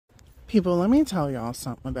People, let me tell y'all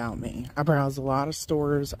something about me. I browse a lot of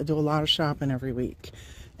stores. I do a lot of shopping every week.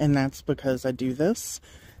 And that's because I do this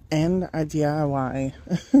and I DIY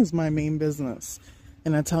is my main business.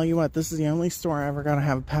 And I tell you what, this is the only store I ever got to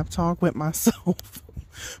have a pep talk with myself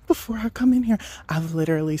before I come in here. I've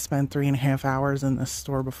literally spent 3.5 hours in this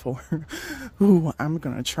store before. Ooh, I'm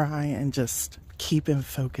going to try and just keep it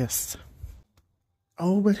focused.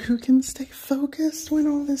 Oh, but who can stay focused when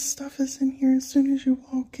all this stuff is in here as soon as you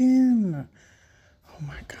walk in? Oh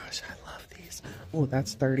my gosh, I love these. Oh,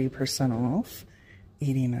 that's 30% off.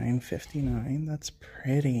 $89.59. That's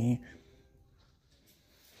pretty.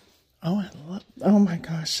 Oh, oh my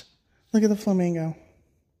gosh. Look at the flamingo.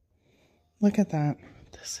 Look at that.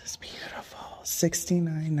 This is beautiful.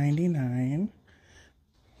 $69.99.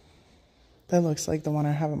 That looks like the one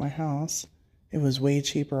I have at my house. It was way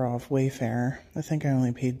cheaper off Wayfair. I think I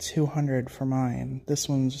only paid $200 for mine. This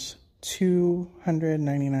one's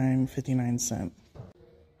 $299.59.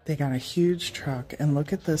 They got a huge truck, and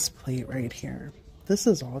look at this plate right here. This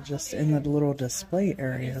is all just in the little display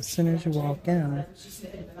area as soon as you walk in.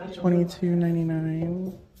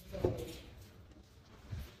 $22.99.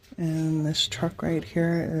 And this truck right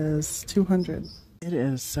here is $200. It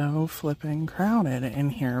is so flipping crowded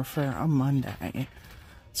in here for a Monday.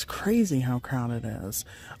 It's crazy how crowded it is.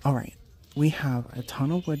 All right, we have a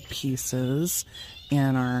ton of wood pieces,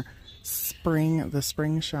 and the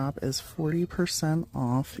spring shop is 40%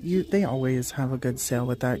 off. They always have a good sale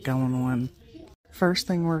with that going on. First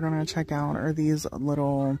thing we're gonna check out are these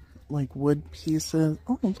little like wood pieces.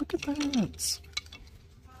 Oh, look at that!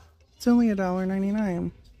 It's only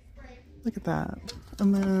 $1.99. Look at that.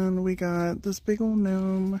 And then we got this big old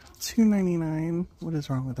gnome, $2.99. What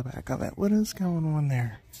is wrong with the back of it? What is going on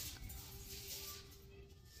there?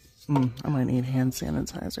 I might need hand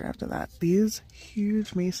sanitizer after that. These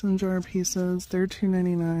huge mason jar pieces, they're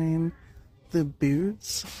 $2.99. The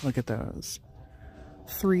boots, look at those.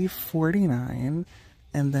 $3.49.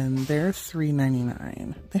 And then they're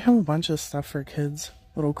 $3.99. They have a bunch of stuff for kids.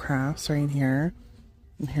 Little crafts right here.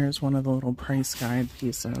 And here's one of the little price guide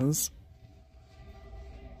pieces.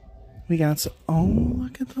 We got oh,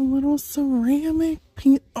 look at the little ceramic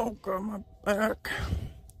piece. Oh, God, my back.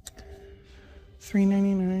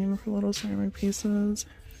 $3.99 for little ceramic pieces.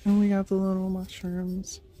 And we got the little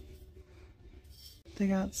mushrooms. They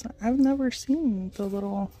got some, I've never seen the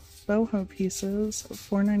little boho pieces.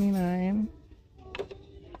 $4.99.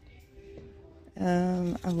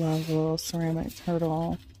 And I love the little ceramic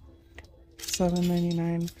turtle.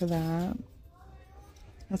 $7.99 for that.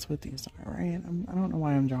 That's what these are, right? I don't know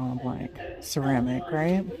why I'm drawing a blank. Ceramic,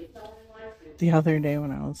 right? The other day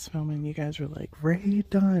when I was filming, you guys were like, Ray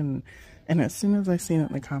done. And as soon as I seen it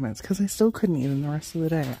in the comments, because I still couldn't even the rest of the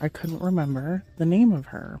day, I couldn't remember the name of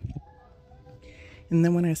her. And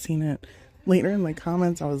then when I seen it later in the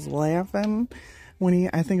comments, I was laughing when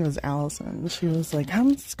I think it was Allison. She was like,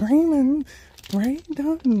 I'm screaming, Ray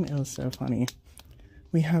done. It was so funny.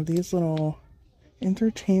 We have these little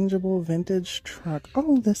interchangeable vintage truck.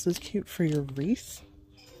 Oh, this is cute for your wreath.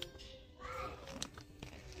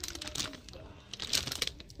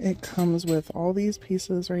 It comes with all these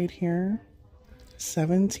pieces right here.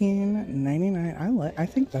 $17.99. I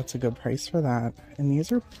think that's a good price for that. And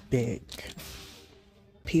these are big.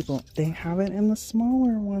 People, they have it in the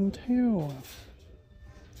smaller one too.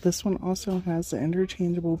 This one also has the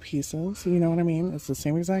interchangeable pieces. You know what I mean? It's the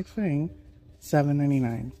same exact thing.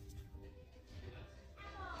 $7.99.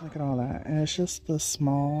 Look at all that. And it's just the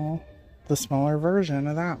smaller version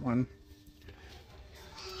of that one.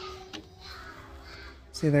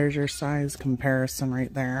 See, there's your size comparison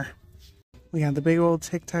right there. We have the big old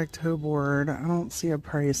tic-tac-toe board. I don't see a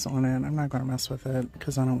price on it. I'm not going to mess with it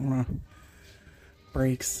because I don't want to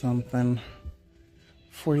break something.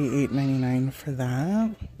 $48.99 for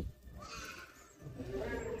that.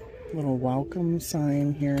 Little welcome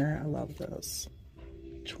sign here. I love this.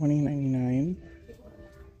 $20.99.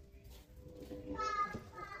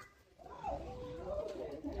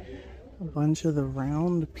 A bunch of the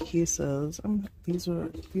round pieces. These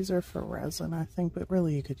are for resin, I think, but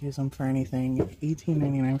really you could use them for anything.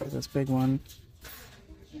 $18.99 for this big one.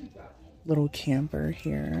 Little camper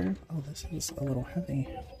here. Oh, this is a little heavy.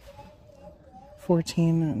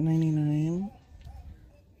 $14.99.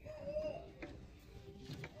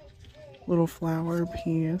 Little flower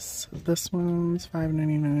piece. This one's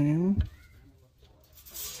 $5.99.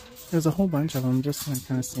 There's a whole bunch of them just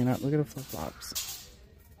kind of seeing it. Look at the flip-flops.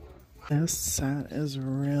 This set is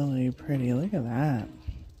really pretty. Look at that.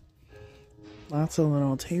 Lots of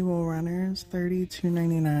little table runners.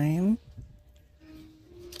 $32.99.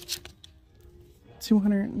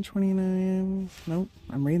 $229. Nope,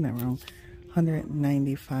 I'm reading that wrong.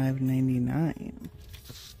 $195.99.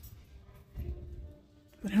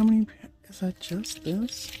 But how many, is that just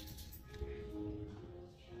this?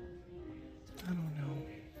 I don't know.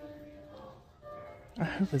 I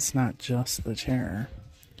hope it's not just the chair.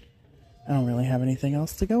 I don't really have anything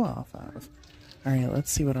else to go off of. Alright,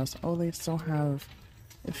 let's see what else. Oh, they still have,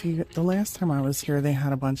 the last time I was here, they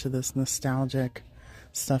had a bunch of this nostalgic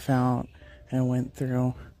stuff out, and I went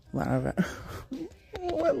through a lot of it.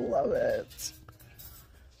 Oh, I love it.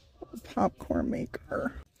 Popcorn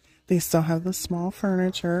maker. They still have the small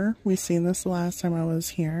furniture. We seen this the last time I was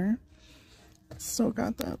here. Still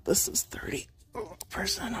got that. This is 30%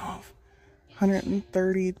 off.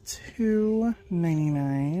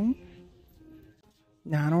 $132.99.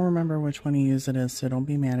 Now, I don't remember which one of you it is, so don't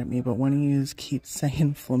be mad at me, but one of you keeps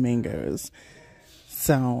saying flamingos.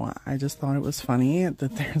 So, I just thought it was funny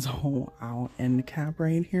that there's a whole end cap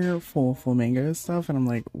right here full of flamingo stuff, and I'm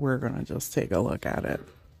like, we're gonna just take a look at it.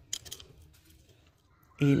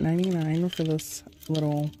 $8.99 for this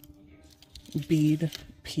little bead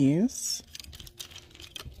piece.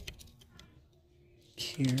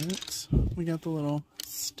 Cute. We got the little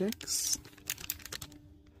sticks.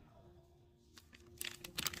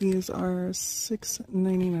 These are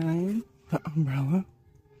 $6.99. The umbrella,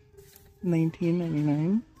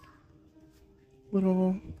 $19.99.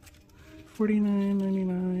 Little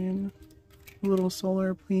 $49.99. Little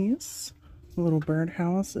solar piece. The little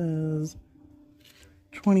birdhouse is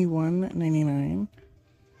 $21.99.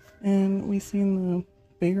 And we seen the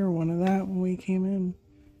bigger one of that when we came in.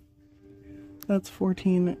 That's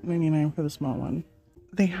 $14.99 for the small one.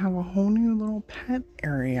 They have a whole new little pet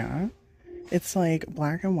area. It's like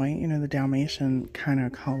black and white, you know, the Dalmatian kind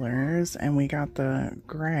of colors. And we got the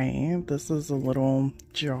gray. This is a little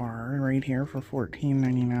jar right here for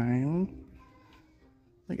 $14.99.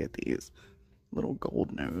 Look at these little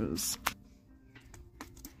gold nose.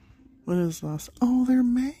 What is this? Oh, they're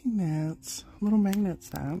magnets. Little magnet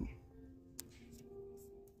set.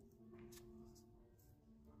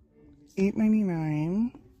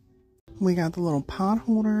 $8.99. We got the little pot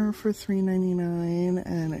holder for $3.99,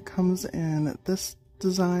 and it comes in this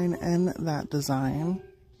design and that design.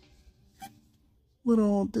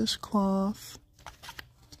 Little dishcloth.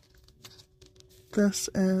 This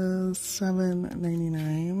is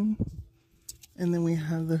 $7.99. And then we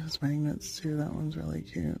have those magnets too. That one's really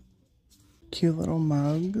cute. Cute little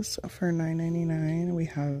mugs for $9.99. We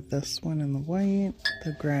have this one in the white,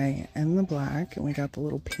 the gray, and the black. And we got the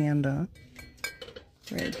little panda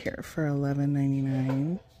right here for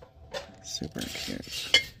 $11.99. Super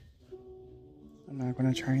cute. I'm not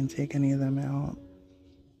going to try and take any of them out.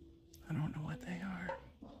 I don't know what they are.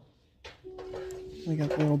 We got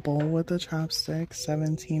the little bowl with the chopsticks,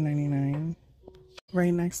 $17.99.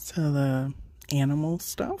 Right next to the animal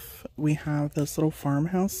stuff, we have this little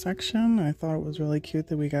farmhouse section. I thought it was really cute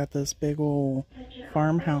that we got this big old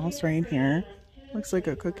farmhouse right here. Looks like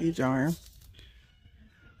a cookie jar.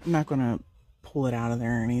 I'm not going to pull it out of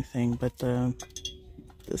there or anything, but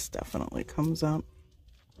this definitely comes up.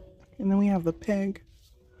 And then we have the pig,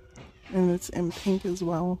 and it's in pink as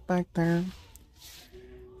well back there.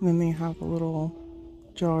 And then they have the little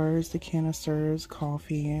jars, the canisters,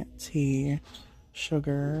 coffee, tea,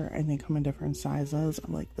 sugar, and they come in different sizes.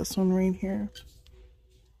 I like this one right here.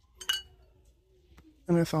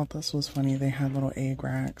 And I thought this was funny. They had little egg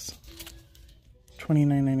racks.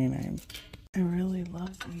 $29.99. I really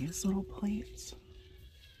love these little plates.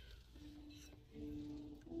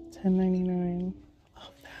 $10.99.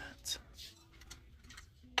 Love that.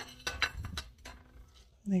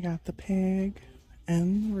 They got the pig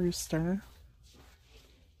and the rooster.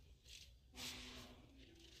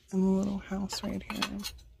 And the little house right here.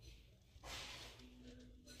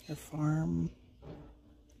 The farm,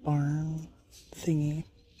 barn thingy.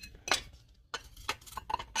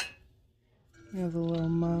 We have a little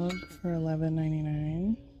mug for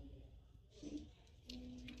 $11.99.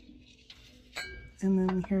 And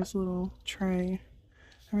then here's a little tray.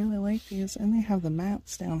 I really like these. And they have the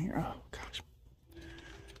mats down here. Oh, gosh.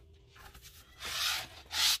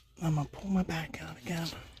 I'm going to pull my back out again.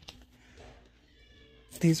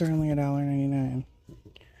 These are only $1.99.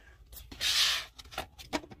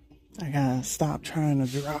 I gotta stop trying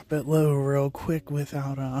to drop it low real quick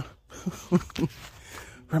without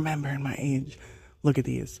remembering my age. Look at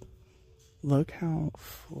these. Look how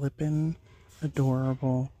flippin'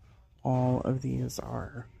 adorable all of these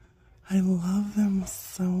are. I love them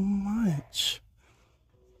so much.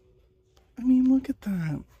 I mean, look at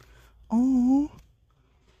that. Oh,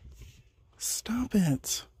 stop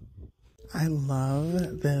it. I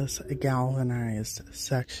love this galvanized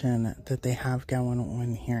section that they have going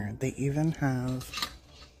on here. They even have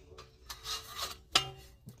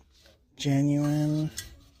genuine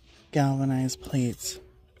galvanized plates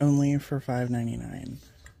only for $5.99.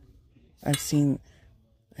 I've seen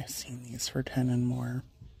these for $10 and more.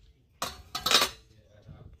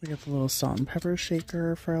 We got the little salt and pepper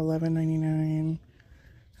shaker for $11.99.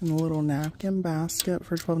 And the little napkin basket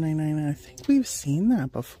for $12.99. I think we've seen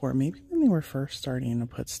that before. Maybe when they were first starting to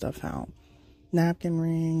put stuff out. Napkin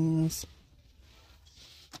rings.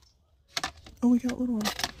 Oh, we got little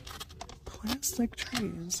plastic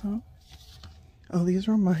trays, huh? Oh, these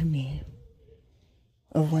remind me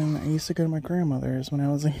of when I used to go to my grandmother's when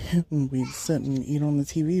I was a kid and we'd sit and eat on the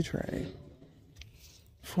TV tray.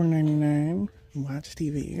 $4.99. Watch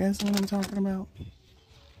TV. You guys know what I'm talking about?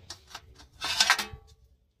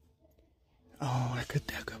 Oh, I could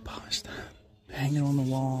decoupage that. Hang it on the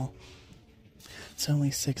wall. It's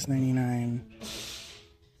only $6.99.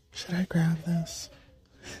 Should I grab this?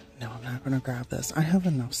 No, I'm not going to grab this. I have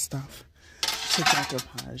enough stuff to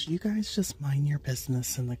decoupage. You guys just mind your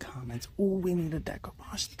business in the comments. Oh, we need to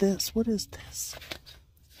decoupage this. What is this?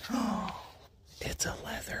 Oh, it's a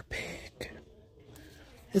leather pig.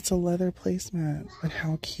 It's a leather placemat. But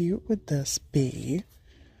how cute would this be?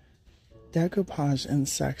 Decoupage in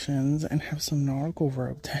sections and have some nautical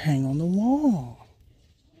rope to hang on the wall.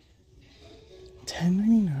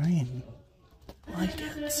 $10.99. Like it.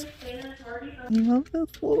 I love this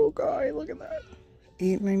little guy. Look at that.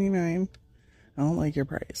 $8.99. I don't like your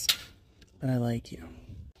price, but I like you.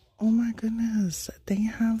 Oh my goodness. They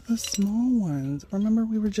have the small ones. Remember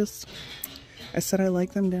I said I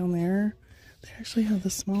like them down there? They actually have the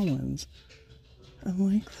small ones. I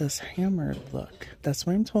like this hammered look. That's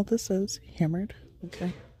what I'm told this is. Hammered.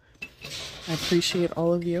 Okay. I appreciate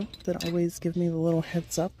all of you that always give me the little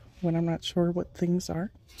heads up when I'm not sure what things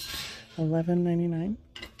are. $11.99.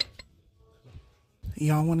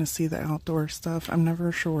 Y'all want to see the outdoor stuff? I'm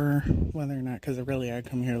never sure whether or not, because really I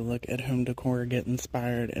come here to look at home decor, get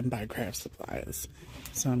inspired, and buy craft supplies.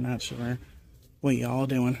 So I'm not sure what y'all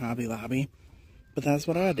do in Hobby Lobby, but that's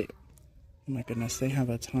what I do. Oh my goodness, they have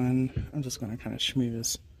a ton. I'm just going to kind of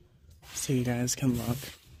schmooze so you guys can look.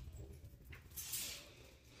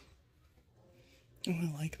 Oh,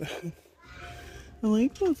 I like that. I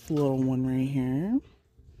like this little one right here.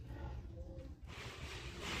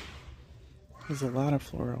 There's a lot of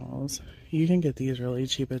florals. You can get these really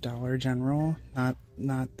cheap at Dollar General.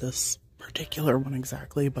 Not this particular one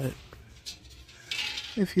exactly, but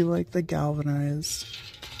if you like the galvanized,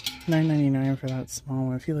 $9.99 for that small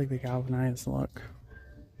one. If you like the galvanized look.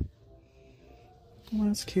 Oh,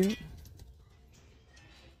 that's cute.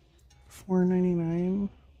 $4.99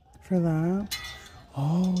 for that.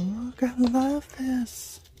 Oh, look, I love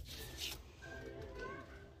this.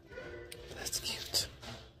 That's cute.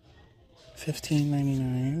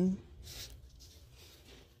 $15.99.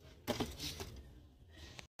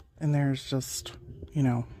 And there's just, you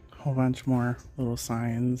know, a whole bunch more little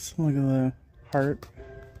signs. Look at the heart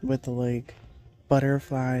with the, like,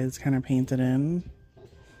 butterflies kind of painted in.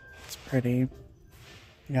 It's pretty.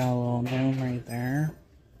 You got a little gnome right there.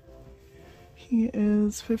 He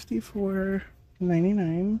is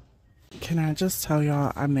 $54.99. Can I just tell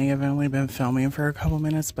y'all, I may have only been filming for a couple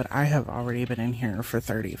minutes, but I have already been in here for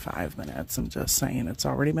 35 minutes. I'm just saying, it's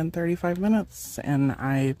already been 35 minutes, and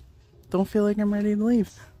I don't feel like I'm ready to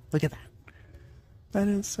leave. Look at that. That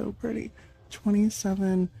is so pretty.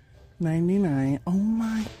 $27.99. Oh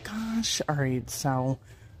my gosh. Alright, so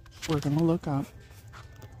we're gonna look up.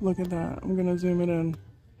 Look at that. I'm gonna zoom it in.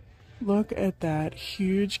 Look at that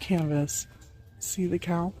huge canvas. See the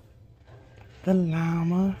cow? The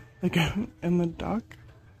llama, the goat, and the duck.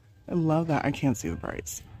 I love that. I can't see the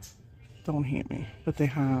price. Don't hate me. But they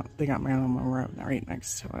got Marilyn Monroe right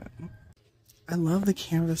next to it. I love the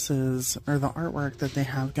canvases, or the artwork that they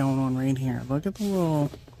have going on right here. Look at the little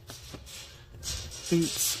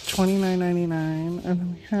boots, $29.99. And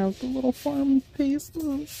then we have the little farm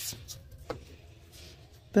pieces.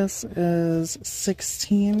 This is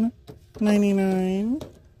 $16.99.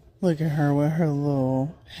 Look at her with her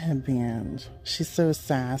little headband. She's so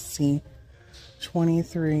sassy.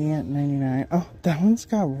 $23.99. Oh, that one's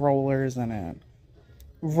got rollers in it.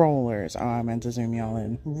 Rollers. Oh, I meant to zoom y'all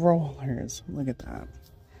in. Rollers. Look at that.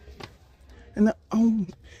 And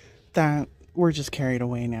that we're just carried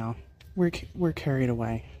away now. We're carried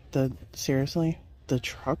away. Seriously, the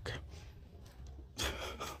truck. All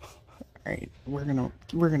right, we're gonna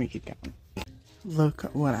keep going. Look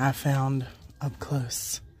what I found up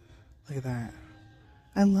close. Look at that.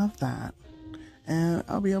 I love that. And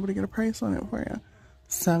I'll be able to get a price on it for you.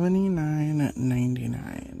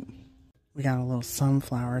 $79.99. We got a little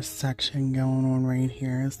sunflower section going on right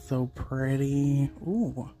here. It's so pretty.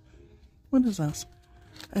 Ooh, what is this?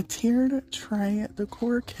 A tiered tray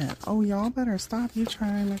decor kit. Oh, y'all better stop you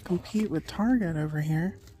trying to compete with Target over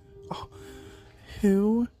here. Oh,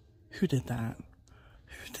 who did that?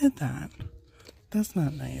 Who did that? That's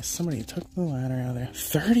not nice. Somebody took the ladder out of there.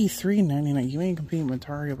 $33.99. You ain't competing with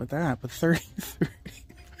Target with that, but $33.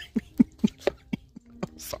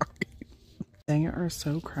 I'm sorry. They are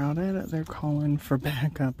so crowded, they're calling for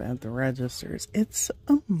backup at the registers. It's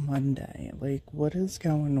a Monday. Like, what is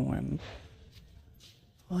going on?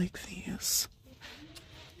 Like these.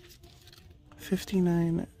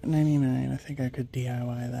 $59.99. I think I could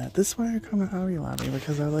DIY that. This is why I come to Hobby Lobby,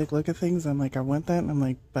 because I like look at things, I'm like, I want that, and I'm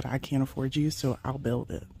like, but I can't afford you, so I'll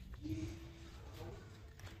build it.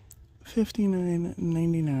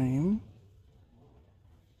 $59.99.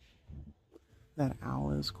 That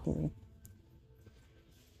owl is cool.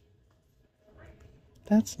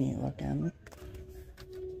 That's neat looking.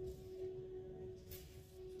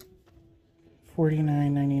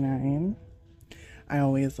 $49.99. I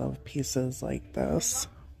always love pieces like this.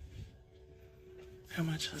 How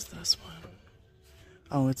much is this one?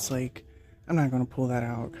 Oh, it's like, I'm not going to pull that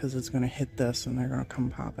out because it's going to hit this and they're going to come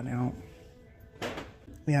popping out.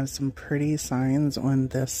 We have some pretty signs on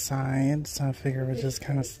this side, so I figure we'll just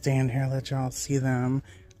kind of stand here, let y'all see them.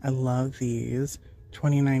 I love these.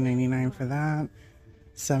 $29.99 for that.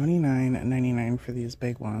 $79.99 for these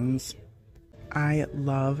big ones. I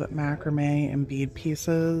love macrame and bead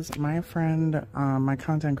pieces. My friend, my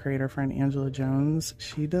content creator friend Angela Jones,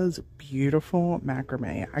 she does beautiful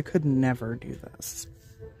macrame. I could never do this.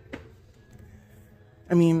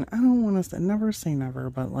 I mean, I don't want to never say never,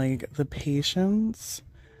 but like the patience.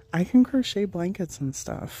 I can crochet blankets and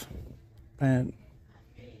stuff, but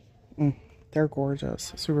they're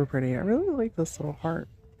gorgeous, super pretty. I really like this little heart.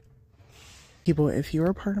 People, if you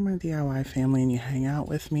are part of my DIY family and you hang out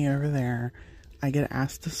with me over there, I get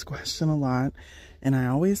asked this question a lot, and I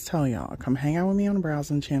always tell y'all, come hang out with me on the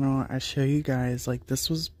browsing channel. I show you guys, like, this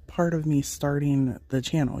was part of me starting the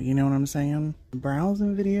channel, you know what I'm saying?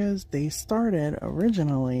 Browsing videos, they started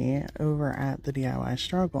originally over at the DIY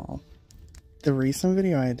Struggle. The recent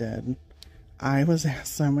video I did, I was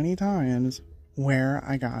asked so many times where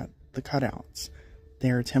I got the cutouts.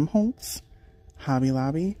 They're Tim Holtz, Hobby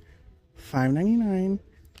Lobby, $5.99.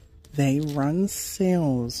 They run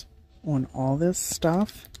sales on all this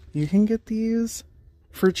stuff. You can get these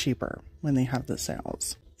for cheaper when they have the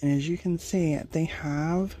sales. And as you can see, they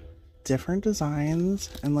have different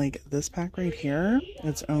designs, and like this pack right here,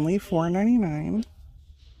 it's only $4.99.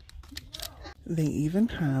 They even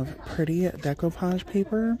have pretty decoupage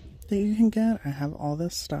paper that you can get. I have all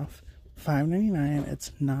this stuff. $5.99.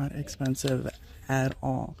 It's not expensive at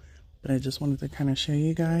all. But I just wanted to kind of show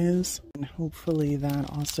you guys, and hopefully that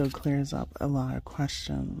also clears up a lot of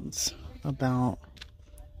questions about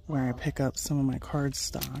where I pick up some of my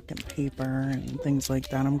cardstock and paper and things like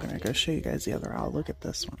that. I'm gonna go show you guys the other aisle. Look at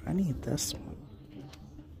this one. I need this one.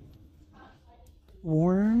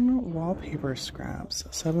 Worn wallpaper scraps,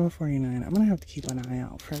 $7.49. I'm gonna have to keep an eye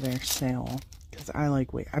out for their sale, because I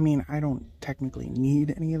like wait. I mean, I don't technically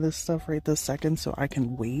need any of this stuff right this second, so I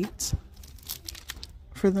can wait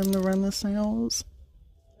for them to run the sales,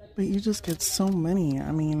 but you just get so many.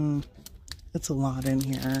 I mean, it's a lot in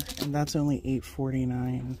here, and that's only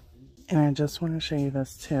 $8.49. And I just want to show you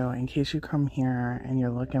this too, in case you come here and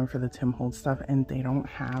you're looking for the Tim Holtz stuff and they don't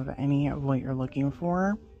have any of what you're looking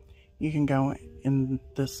for. You can go in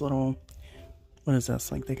this little, what is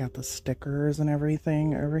this, like they got the stickers and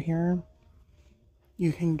everything over here.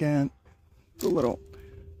 You can get the little,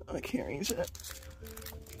 I can't reach it.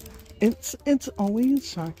 It's always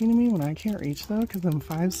shocking to me when I can't reach though, because I'm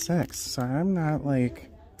 5'6", so I'm not like,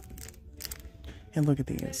 and look at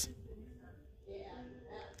these.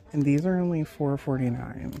 And these are only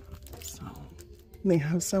 $4.49. So they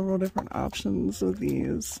have several different options of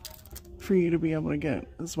these for you to be able to get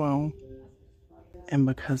as well. And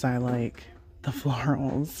because I like the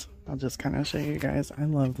florals, I'll just kind of show you guys. I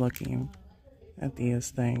love looking at these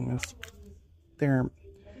things. I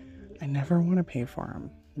never want to pay for them.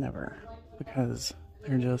 Never, because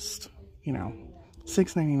they're just, you know,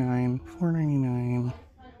 $6.99, $4.99.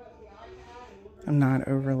 I'm not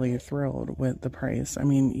overly thrilled with the price. I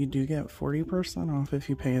mean, you do get 40% off if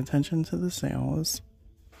you pay attention to the sales.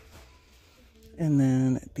 And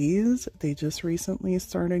then these, they just recently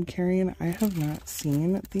started carrying. I have not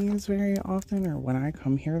seen these very often, or when I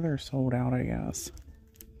come here, they're sold out, I guess.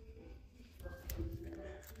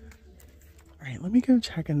 All right, let me go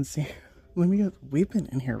check and see we've been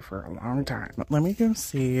in here for a long time. Let me go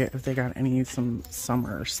see if they got some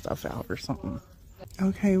summer stuff out or something.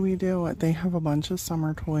 Okay, we do. They have a bunch of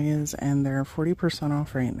summer toys and they're 40%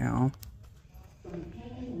 off right now.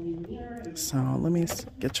 So let me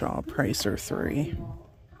get y'all a price or three.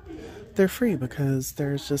 They're free because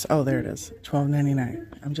there's just, oh, there it is, $12.99.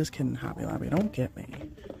 I'm just kidding, Hobby Lobby, don't get me.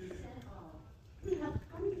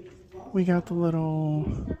 We got the little,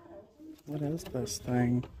 what is this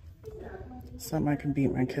thing? Something I can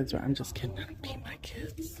beat my kids with. I'm just kidding, I don't beat my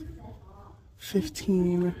kids.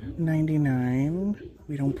 $15.99.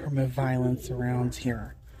 We don't permit violence around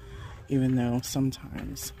here, even though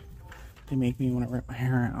sometimes they make me want to rip my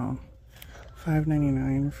hair out.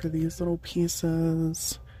 $5.99 for these little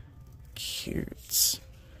pieces. Cute.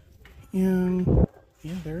 And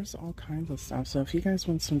yeah, there's all kinds of stuff. So if you guys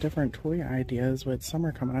want some different toy ideas with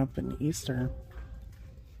summer coming up and Easter,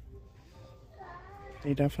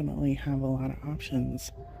 they definitely have a lot of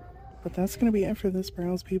options. But that's going to be it for this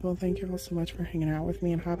browse, people. Thank you all so much for hanging out with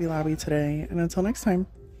me in Hobby Lobby today. And until next time.